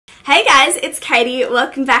Hey guys, it's Katie.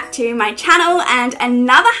 Welcome back to my channel and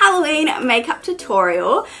another Halloween makeup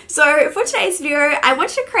tutorial. So for today's video, I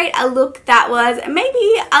wanted to create a look that was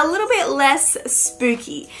maybe a little bit less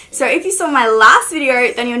spooky. So if you saw my last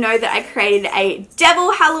video, then you'll know that I created a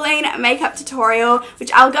devil Halloween makeup tutorial,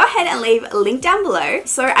 which I'll go ahead and leave a link down below.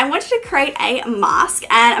 So I wanted to create a mask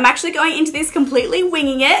and I'm actually going into this completely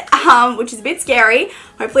winging it, which is a bit scary.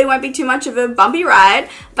 Hopefully it won't be too much of a bumpy ride,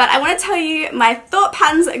 but I want to tell you my thought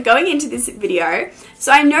patterns going into this video.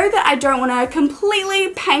 So I know that I don't want to completely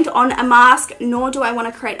paint on a mask, nor do I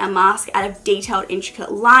want to create a mask out of detailed,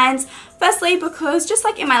 intricate lines. Firstly, because just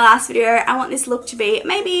like in my last video, I want this look to be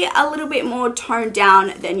maybe a little bit more toned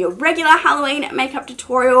down than your regular Halloween makeup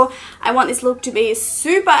tutorial. I want this look to be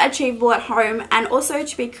super achievable at home and also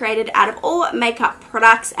to be created out of all makeup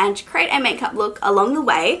products and to create a makeup look along the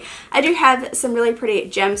way. I do have some really pretty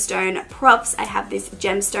gemstone props. I have this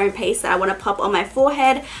gemstone piece that I want to pop on my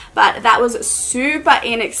forehead, but that was super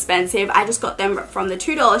inexpensive. I just got them from the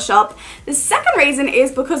 $2 shop. The second reason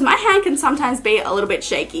is because my hand can sometimes be a little bit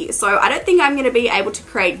shaky, so I don't think I'm going to be able to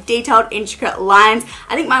create detailed, intricate lines.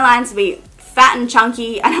 I think my lines will be fat and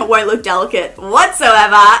chunky and it won't look delicate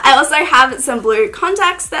whatsoever. I also have some blue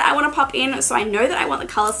contacts that I want to pop in, so I know that I want the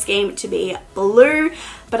color scheme to be blue.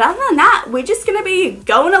 But other than that, we're just going to be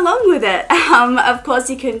going along with it. Of course,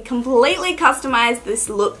 you can completely customize this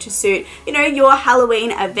look to suit, you know, your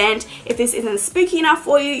Halloween event. If this isn't spooky enough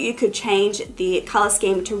for you, you could change the color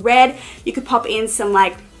scheme to red. You could pop in some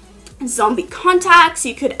like zombie contacts,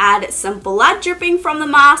 you could add some blood dripping from the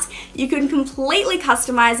mask. You can completely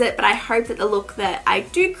customize it, but I hope that the look that I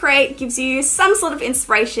do create gives you some sort of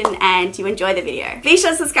inspiration and you enjoy the video. Be sure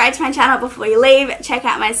to subscribe to my channel before you leave. Check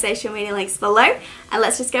out my social media links below. And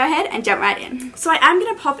let's just go ahead and jump right in. So I am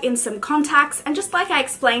going to pop in some contacts, and just like I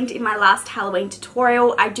explained in my last Halloween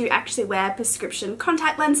tutorial, I do actually wear prescription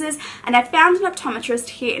contact lenses, and I found an optometrist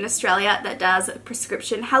here in Australia that does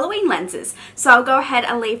prescription Halloween lenses. So I'll go ahead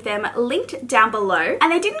and leave them linked down below. And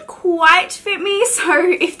they didn't quite fit me,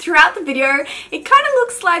 so if throughout the video it kind of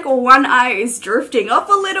looks like one eye is drifting off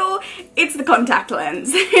a little, it's the contact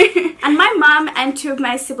lens. And my mum and two of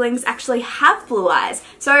my siblings actually have blue eyes,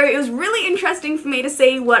 so it was really interesting for me to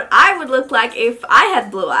see what I would look like if I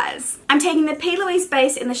had blue eyes. I'm taking the P. Louise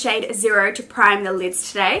base in the shade 0 to prime the lids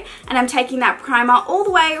today, and I'm taking that primer all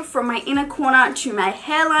the way from my inner corner to my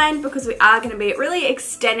hairline because we are going to be really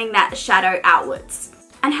extending that shadow outwards.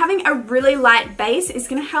 And having a really light base is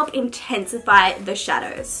going to help intensify the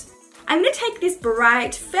shadows. I'm going to take this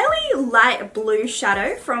bright, fairly light blue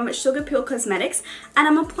shadow from Sugar Pill Cosmetics, and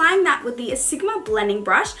I'm applying that with the Sigma blending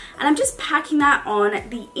brush, and I'm just packing that on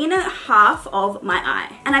the inner half of my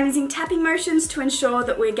eye. And I'm using tapping motions to ensure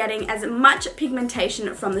that we're getting as much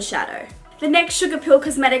pigmentation from the shadow. The next Sugar Pill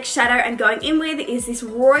Cosmetics shadow I'm going in with is this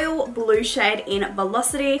royal blue shade in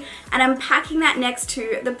Velocity, and I'm packing that next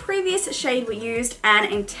to the previous shade we used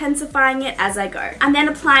and intensifying it as I go. I'm then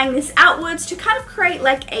applying this outwards to kind of create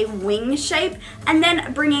like a wing shape, and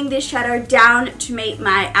then bringing this shadow down to meet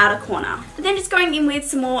my outer corner. And then just going in with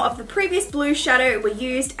some more of the previous blue shadow we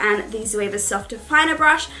used and the Zoeva Soft Definer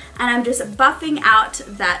brush, and I'm just buffing out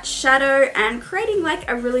that shadow and creating like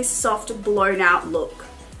a really soft blown out look.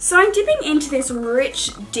 So I'm dipping into this rich,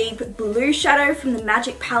 deep blue shadow from the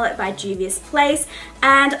Magic Palette by Juvias Place,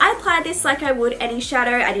 and I applied this like I would any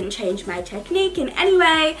shadow. I didn't change my technique in any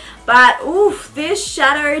way, but oof, this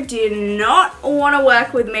shadow did not want to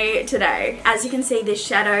work with me today. As you can see, this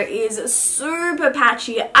shadow is super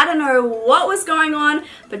patchy. I don't know what was going on,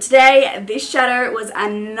 but today this shadow was a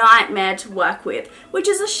nightmare to work with, which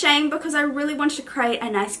is a shame because I really wanted to create a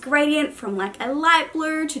nice gradient from like a light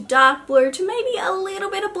blue to dark blue to maybe a little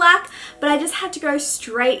bit of black, but I just had to go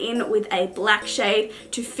straight in with a black shade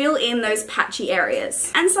to fill in those patchy areas.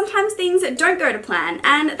 And sometimes things don't go to plan,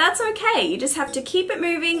 and that's okay. You just have to keep it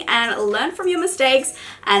moving and learn from your mistakes,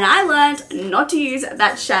 and I learned not to use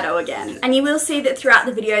that shadow again. And you will see that throughout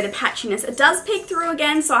the video the patchiness does peek through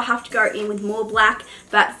again, so I'll have to go in with more black,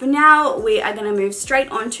 but for now we are going to move straight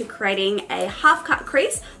on to creating a half cut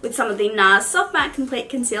crease with some of the NARS Soft Matte Complete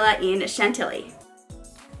Concealer in Chantilly.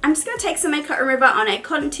 I'm just going to take some makeup remover on a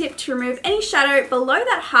cotton tip to remove any shadow below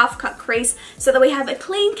that half cut crease so that we have a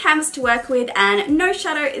clean canvas to work with and no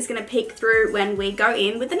shadow is going to peek through when we go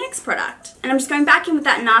in with the next product. And I'm just going back in with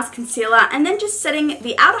that NARS concealer and then just setting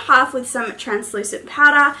the outer half with some translucent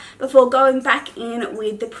powder before going back in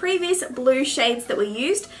with the previous blue shades that we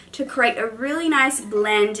used to create a really nice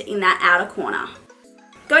blend in that outer corner.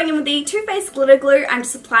 Going in with the Too Faced Glitter Glue, I'm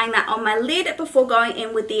just applying that on my lid before going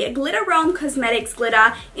in with the Glitter Realm Cosmetics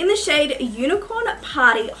glitter in the shade Unicorn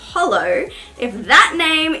Party Holo. If that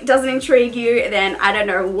name doesn't intrigue you, then I don't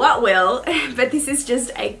know what will, but this is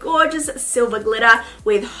just a gorgeous silver glitter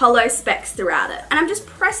with holo specks throughout it. And I'm just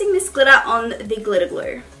pressing this glitter on the glitter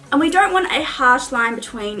glue. And we don't want a harsh line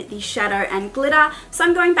between the shadow and glitter, so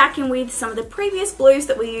I'm going back in with some of the previous blues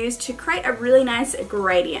that we used to create a really nice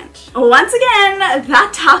gradient. Once again,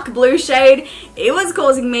 that dark blue shade, it was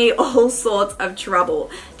causing me all sorts of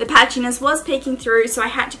trouble. The patchiness was peeking through, so I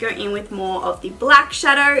had to go in with more of the black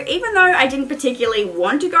shadow. Even though I didn't particularly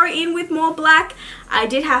want to go in with more black, I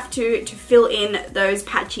did have to fill in those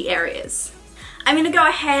patchy areas. I'm going to go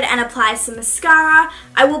ahead and apply some mascara.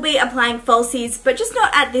 I will be applying falsies, but just not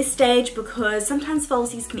at this stage because sometimes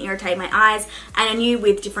falsies can irritate my eyes, and I knew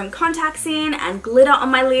with different contacts in and glitter on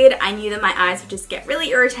my lid, I knew that my eyes would just get really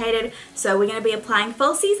irritated, so we're going to be applying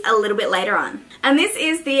falsies a little bit later on. And this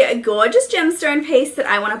is the gorgeous gemstone piece that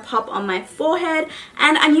I want to pop on my forehead,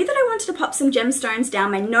 and I knew that I wanted to pop some gemstones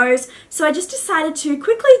down my nose, so I just decided to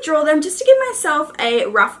quickly draw them just to give myself a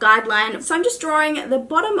rough guideline. So I'm just drawing the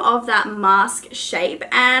bottom of that mask shape,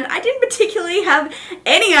 and I didn't particularly have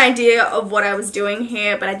any idea of what I was doing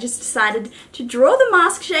here, but I just decided to draw the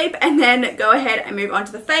mask shape and then go ahead and move on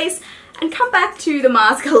to the face and come back to the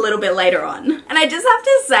mask a little bit later on. And I just have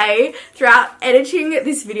to say, throughout editing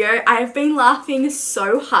this video, I have been laughing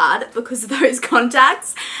so hard because those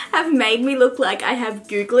contacts have made me look like I have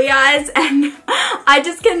googly eyes, and I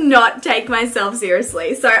just cannot take myself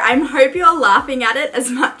seriously. So I hope you're laughing at it as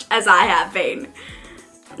much as I have been.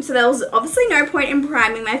 So there was obviously no point in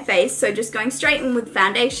priming my face, so just going straight in with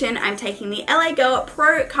foundation, I'm taking the LA Girl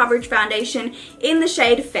Pro.Coverage foundation in the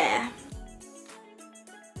shade Fair.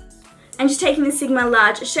 I'm just taking the Sigma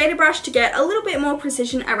Large shader brush to get a little bit more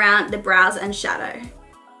precision around the brows and shadow. And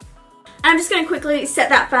I'm just going to quickly set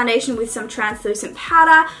that foundation with some translucent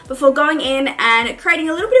powder before going in and creating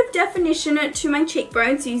a little bit of definition to my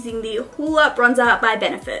cheekbones using the Hoola bronzer by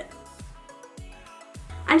Benefit.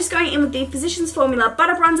 I'm just going in with the Physicians Formula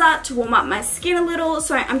Butter Bronzer to warm up my skin a little,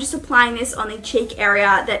 so I'm just applying this on the cheek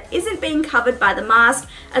area that isn't being covered by the mask,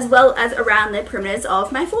 as well as around the perimeters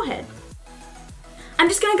of my forehead. I'm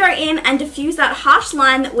just going to go in and diffuse that harsh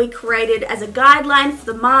line that we created as a guideline for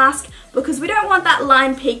the mask, because we don't want that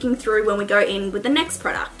line peeking through when we go in with the next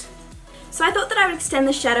product. So I thought that I would extend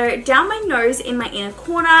the shadow down my nose in my inner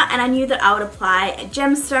corner, and I knew that I would apply a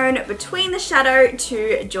gemstone between the shadow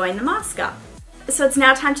to join the mask up. So it's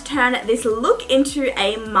now time to turn this look into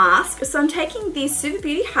a mask. So I'm taking the Suva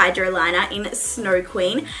Beauty Hydra liner in Snow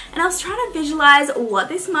Queen, and I was trying to visualize what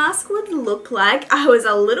this mask would look like. I was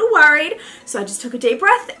a little worried, so I just took a deep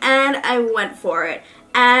breath and I went for it.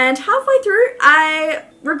 And halfway through, I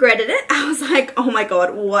regretted it. I was like, oh my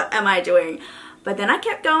god, what am I doing? But then I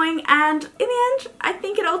kept going, and in the end, I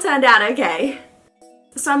think it all turned out okay.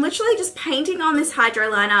 So I'm literally just painting on this Hydra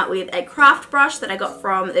liner with a craft brush that I got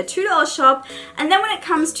from the $2 shop, and then when it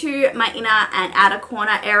comes to my inner and outer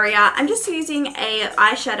corner area, I'm just using a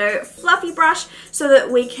eyeshadow fluffy brush so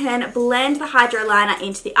that we can blend the Hydra liner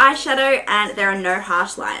into the eyeshadow and there are no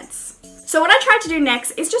harsh lines. So what I tried to do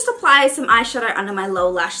next is just apply some eyeshadow under my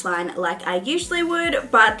lower lash line like I usually would,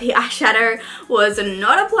 but the eyeshadow was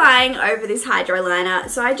not applying over this Hydra liner,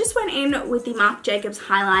 so I just went in with the Marc Jacobs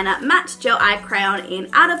Highliner Matte Gel Eye Crayon in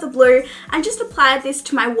Out of the Blue and just applied this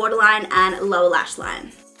to my waterline and lower lash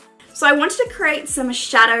line. So I wanted to create some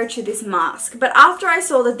shadow to this mask, but after I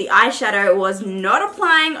saw that the eyeshadow was not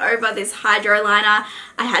applying over this Hydra liner,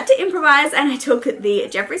 I had to improvise and I took the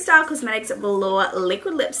Jeffree Star Cosmetics Velour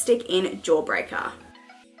Liquid Lipstick in Jawbreaker.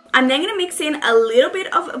 I'm then going to mix in a little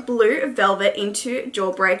bit of Blue Velvet into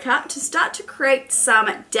Jawbreaker to start to create some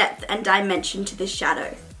depth and dimension to this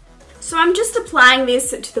shadow. So I'm just applying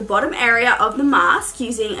this to the bottom area of the mask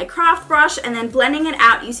using a craft brush and then blending it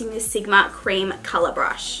out using this Sigma Cream Color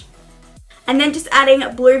Brush. And then just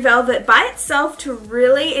adding Blue Velvet by itself to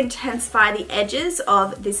really intensify the edges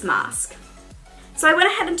of this mask. So I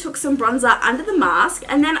went ahead and took some bronzer under the mask,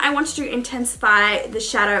 and then I wanted to intensify the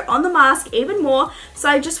shadow on the mask even more, so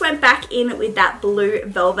I just went back in with that Blue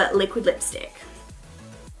Velvet liquid lipstick.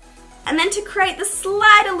 And then to create the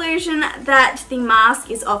slight illusion that the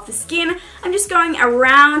mask is off the skin, I'm just going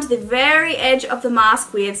around the very edge of the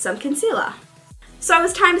mask with some concealer. So it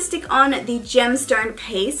was time to stick on the gemstone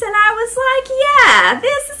piece, and I was like, yeah,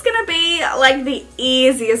 this is gonna be like the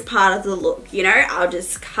easiest part of the look, you know? I'll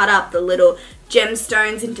just cut up the little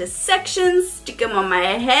gemstones into sections, stick them on my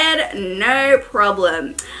head, no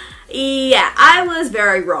problem. Yeah, I was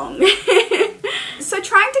very wrong. So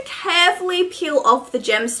trying to carefully peel off the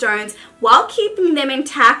gemstones while keeping them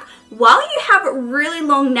intact while you have really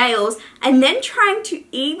long nails and then trying to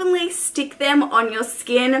evenly stick them on your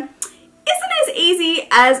skin isn't as easy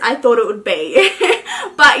as I thought it would be.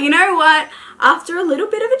 But you know what? After a little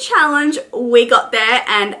bit of a challenge, we got there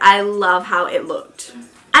and I love how it looked.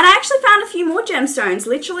 And I actually found a few more gemstones,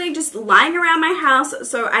 literally just lying around my house,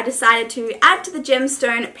 so I decided to add to the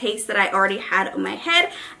gemstone piece that I already had on my head,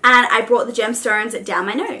 and I brought the gemstones down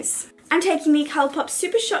my nose. I'm taking the ColourPop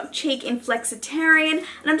Super Shock Cheek in Flexitarian,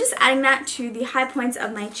 and I'm just adding that to the high points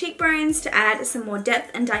of my cheekbones to add some more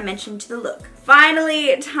depth and dimension to the look.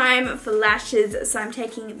 Finally, time for lashes, so I'm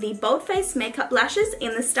taking the Bold Face Makeup Lashes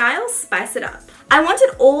in the style Spice It Up. I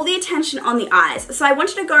wanted all the attention on the eyes, so I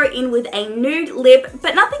wanted to go in with a nude lip,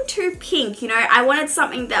 but nothing too pink, you know. I wanted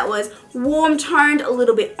something that was warm toned, a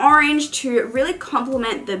little bit orange to really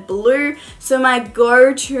complement the blue. So my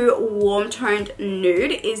go-to warm toned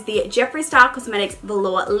nude is the Jeffree Star Cosmetics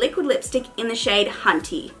Velour Liquid Lipstick in the shade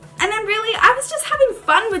Hunty. And then really, I was just having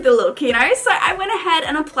fun with the look, you know, so I went ahead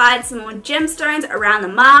and applied some more gemstones around the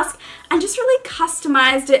mask and just really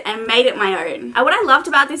customized it and made it my own. And what I loved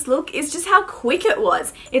about this look is just how quick it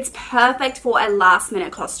was. It's perfect for a last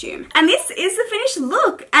minute costume. And this is the finished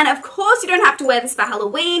look. And of course, you don't have to wear this for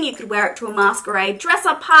Halloween. You could wear it to a masquerade dress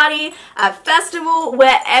up party, a festival,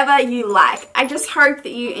 wherever you like. I just hope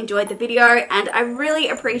that you enjoyed the video and I really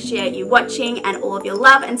appreciate you watching and all of your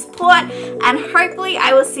love and support. And hopefully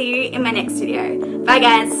I will see you in my next video. Bye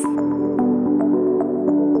guys.